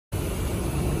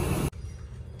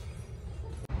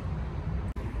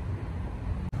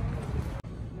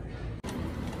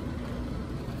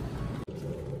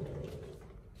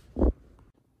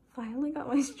finally got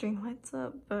my string lights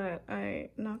up, but I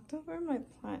knocked over my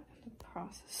plant in the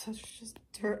process, so there's just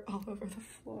dirt all over the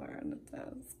floor and the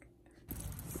desk.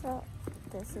 So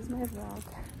this is my vlog.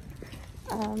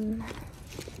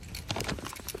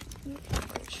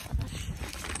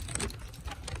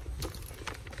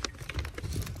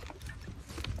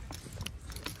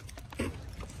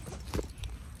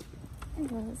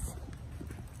 Anyways,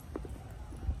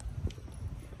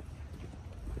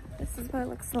 this is what it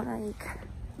looks like.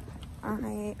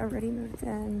 I already moved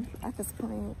in. At this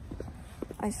point,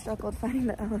 I struggled finding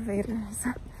the elevators,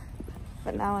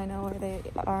 but now I know where they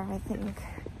are, I think.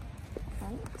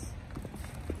 Right?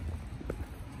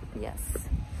 Yes.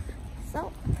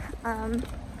 So, yes.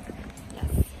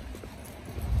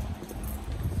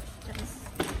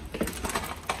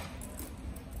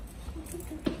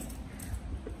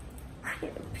 I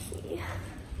need to pee.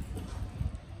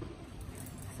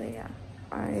 So yeah,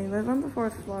 I live on the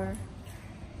 4th floor,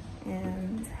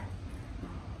 and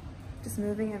just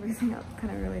moving everything up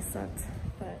kind of really sucked,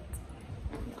 but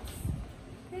yes,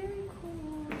 very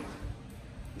cool.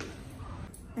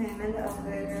 And I'm in the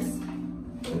elevator,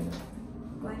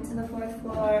 going to the 4th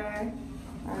floor.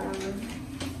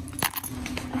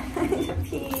 I need to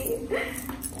pee.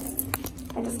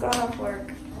 I just got off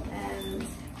work, and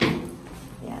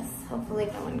yes, hopefully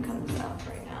no one comes out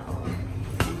right now.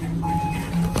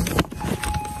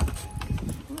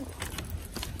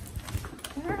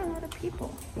 There are a lot of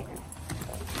people here.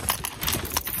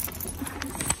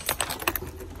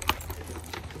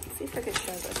 Let's see if I can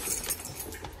show this.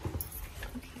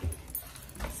 Okay,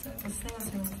 so this thing is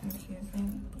really confusing.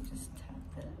 You just tap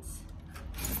this.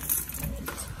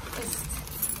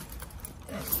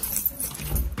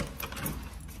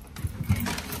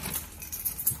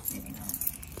 Maybe not.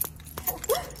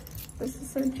 This is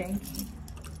so janky.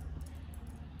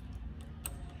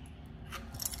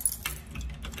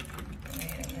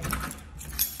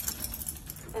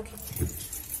 Okay.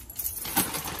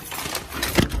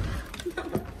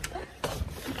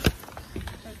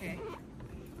 Okay.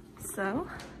 So,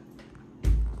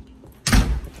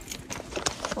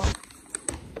 well,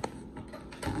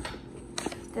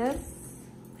 this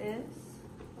is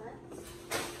what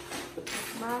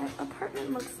my apartment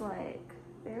looks like.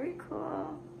 Very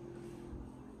cool.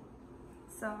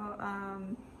 So,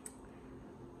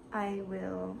 I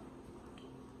will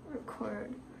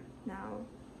record now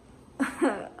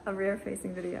a rear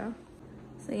facing video.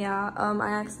 So yeah, I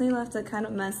actually left it kind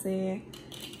of messy,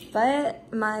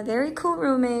 but my very cool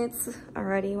roommates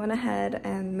already went ahead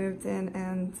and moved in,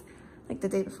 and like the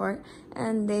day before,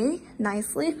 and they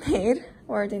nicely made,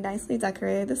 or they nicely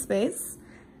decorated the space.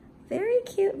 Very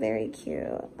cute, very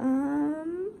cute.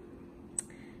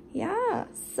 Yeah,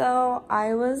 so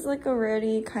I was like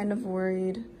already kind of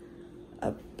worried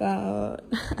about,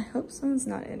 I hope someone's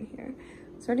not in here.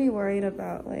 I was already worried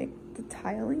about like the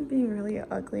tiling being really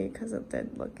ugly, because it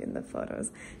did look in the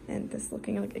photos, and this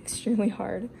looking like extremely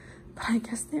hard, but I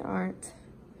guess they aren't.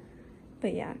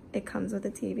 But yeah, it comes with a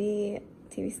TV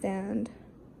stand,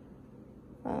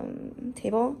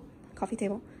 table, coffee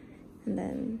table, and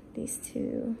then these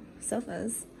 2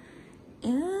 sofas.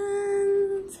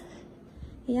 And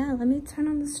yeah, let me turn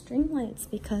on the string lights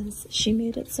because she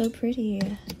made it so pretty.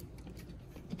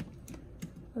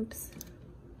 Oops.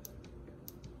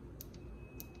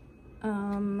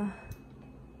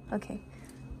 Okay,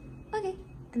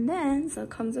 and then so it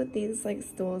comes with these like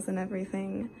stools and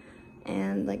everything,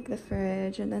 and like the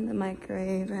fridge, and then the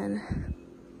microwave and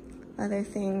other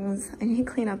things. I need to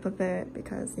clean up a bit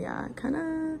because yeah, I kind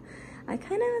of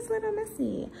was a little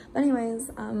messy, but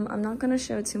anyways, I'm not gonna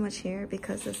show too much here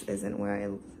because this isn't where I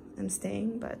am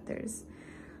staying, but there's,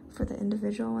 for the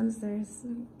individual ones, there's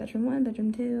bedroom 1,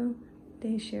 bedroom 2,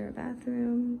 they share a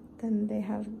bathroom, then they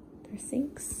have their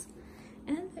sinks,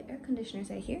 and the air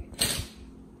conditioners right here,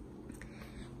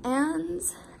 and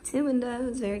 2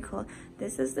 windows. Very cool.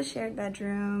 This is the shared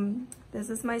bedroom. This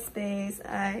is my space.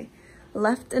 I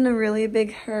left in a really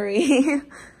big hurry,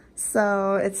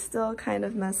 so it's still kind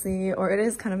of messy, or it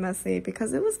is kind of messy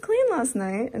because it was clean last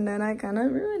night, and then I kind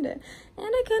of ruined it, and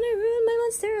I kind of ruined my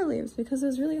monstera leaves because it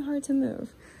was really hard to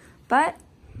move. But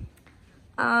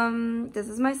this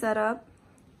is my setup.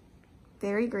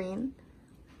 Very green.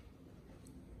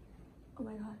 Oh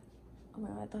my god,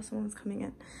 I thought someone was coming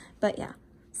in. But yeah,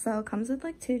 so it comes with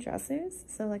like 2 dressers,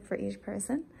 so like for each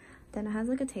person. Then it has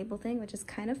like a table thing, which is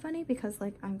kind of funny because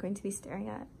like I'm going to be staring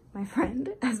at my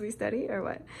friend as we study, or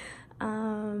what.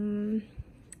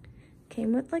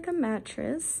 Came with like a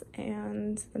mattress,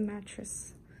 and the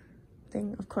mattress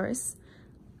thing, of course.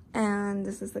 And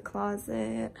this is the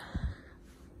closet.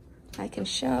 I can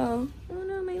show, oh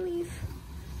no, my leaf.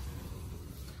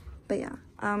 But yeah,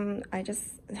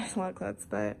 there's a lot of clothes,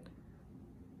 but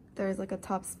there's like a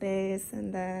top space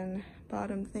and then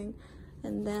bottom thing.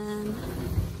 And then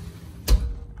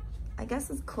I guess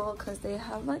it's cool because they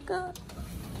have like a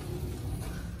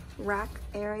rack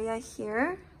area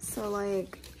here. So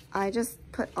like I just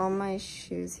put all my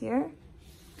shoes here.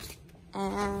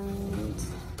 And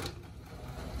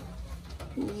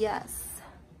yes,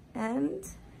 and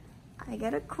I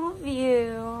get a cool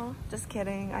view. Just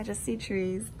kidding, I just see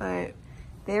trees, but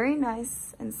very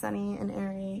nice and sunny and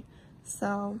airy.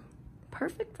 So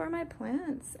perfect for my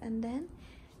plants. And then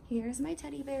here's my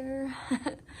teddy bear.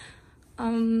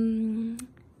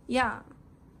 Yeah,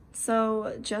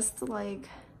 so just like,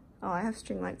 oh, I have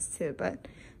string lights too, but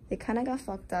they kind of got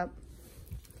fucked up.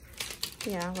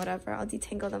 Yeah, whatever, I'll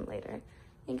detangle them later.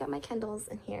 I got my candles,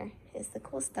 and here is the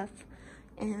cool stuff.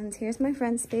 And here's my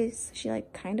friend's space. She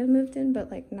like kind of moved in, but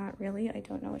like not really. I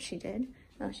don't know what she did.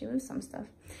 Oh, she moved some stuff.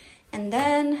 And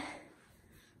then,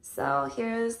 so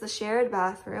here's the shared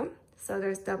bathroom. So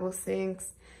there's double sinks.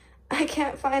 I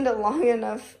can't find a long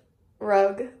enough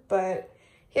rug, but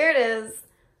here it is.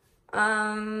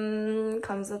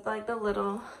 Comes with like the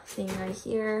little thing right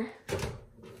here.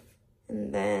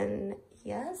 And then,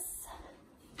 yes,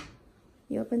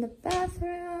 you open the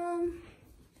bathroom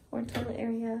or toilet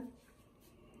area.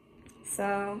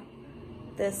 So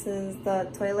this is the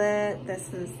toilet,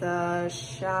 this is the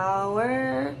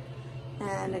shower,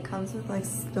 and it comes with like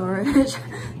storage.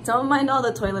 Don't mind all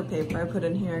the toilet paper I put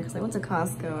in here because I went to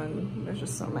Costco and there's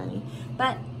just so many.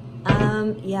 But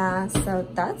yeah, so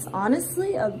that's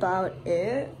honestly about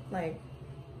it. Like,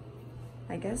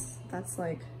 I guess that's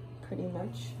like pretty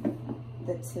much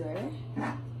the tour.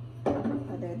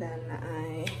 Other than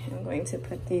I am going to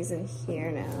put these in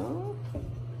here now.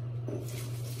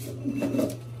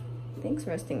 Thanks,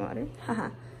 roasting water. Haha.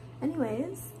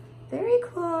 Anyways, very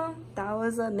cool. That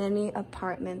was a mini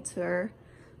apartment tour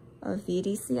of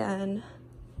vdcn.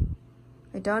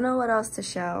 I don't know what else to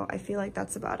show. I feel like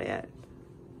that's about it.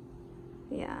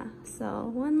 Yeah,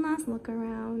 so one last look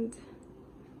around.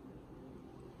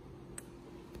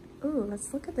 Ooh,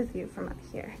 let's look at the view from up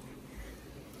here.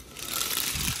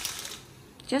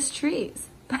 Just trees.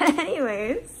 But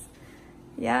anyways,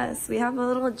 yes, we have a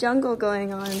little jungle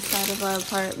going on inside of our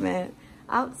apartment.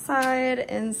 Outside,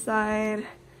 inside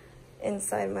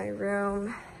my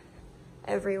room,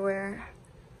 everywhere.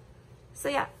 So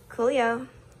yeah, coolio.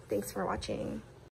 Thanks for watching.